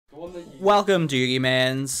Welcome to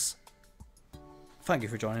YUGIMENZ. Thank you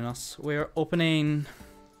for joining us. We're opening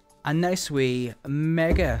a nice wee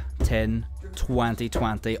Mega Tin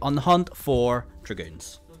 2020 on the hunt for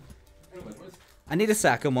Dragoons. I need a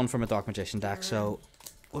second one from a Dark Magician deck, so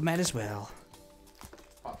we might as well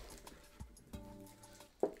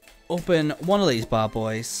open one of these bad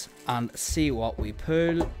boys and see what we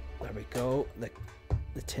pull. There we go.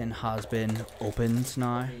 The tin has been opened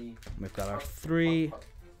now. We've got our 3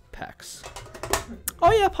 packs.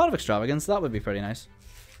 Oh yeah, Pot of Extravagance. That would be pretty nice.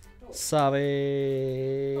 Savage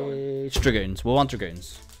Dragoons. We'll want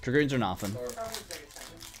Dragoons. Dragoons or nothing.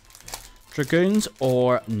 Dragoons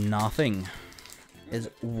or nothing is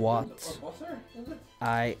what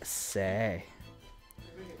I say.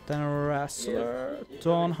 Then a Wrestler,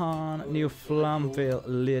 Donhan, Neo Flamville,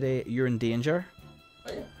 Lady, you're in danger.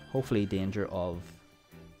 Hopefully danger of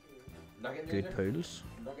good pools.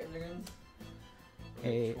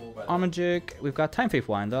 A Armaduke, we've got Time Thief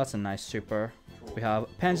Wind, that's a nice super. We have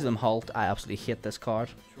Pendulum Halt, I absolutely hate this card.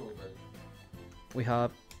 We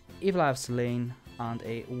have Evil Eye of Selene and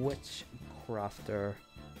a Witchcrafter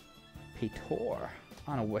Petor.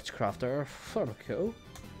 And a Witchcrafter, sort of cool.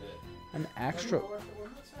 An extra.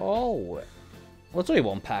 Oh, well, it's only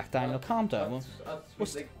 1 pack, Daniel. Calm down.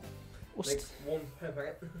 What's a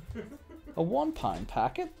 £1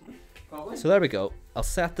 packet? So there we go. I'll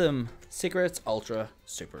set them Secrets, Ultra,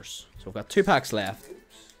 Supers. So we've got 2 packs left.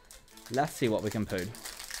 Let's see what we can pull.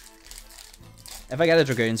 If I get a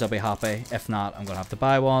Dragoons, I'll be happy. If not, I'm gonna have to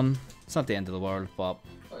buy one. It's not the end of the world, but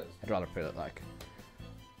I'd rather put it like.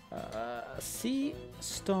 Sea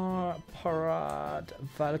Star Parade,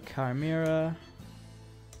 Valkyria,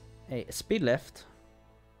 a Speed Lift.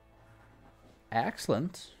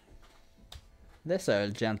 Excellent. This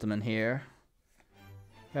old gentleman here.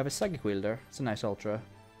 We have a Psychic Wielder. It's a nice Ultra.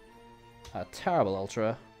 A terrible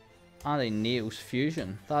Ultra. And a Neos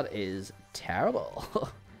Fusion. That is terrible.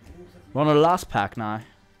 We're on our last pack now.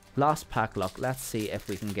 Last pack luck. Let's see if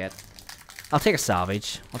we can get. I'll take a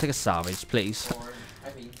Savage. I'll take a Savage, please.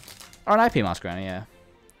 Or an IP Masquerade, yeah.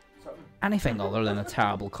 Anything other than a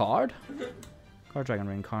terrible card. Guard Dragon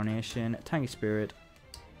Reincarnation. Tangy Spirit.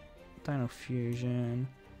 Dino Fusion.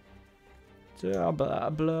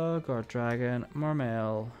 Blah, Guard Dragon,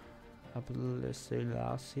 Mermail,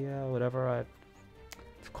 Abyssalacia, whatever.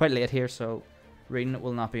 It's quite late here, so reading it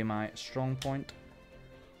will not be my strong point.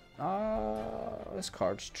 This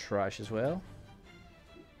card's trash as well.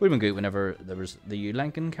 Would have been good whenever there was the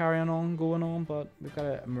U-Lincoln carrying on going on, but we've got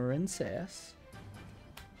a Marincess,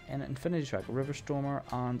 an Infinity Track, a River Stormer,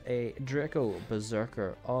 and a Draco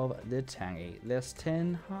Berserker of the Tangy. This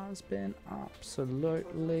tin has been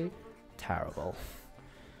absolutely terrible.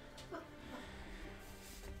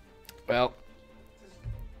 Well,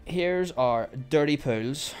 here's our dirty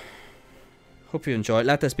pools. Hope you enjoyed.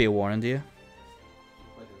 Let this be a warning to you.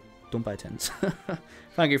 Don't buy tins.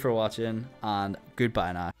 Thank you for watching and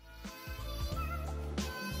goodbye now.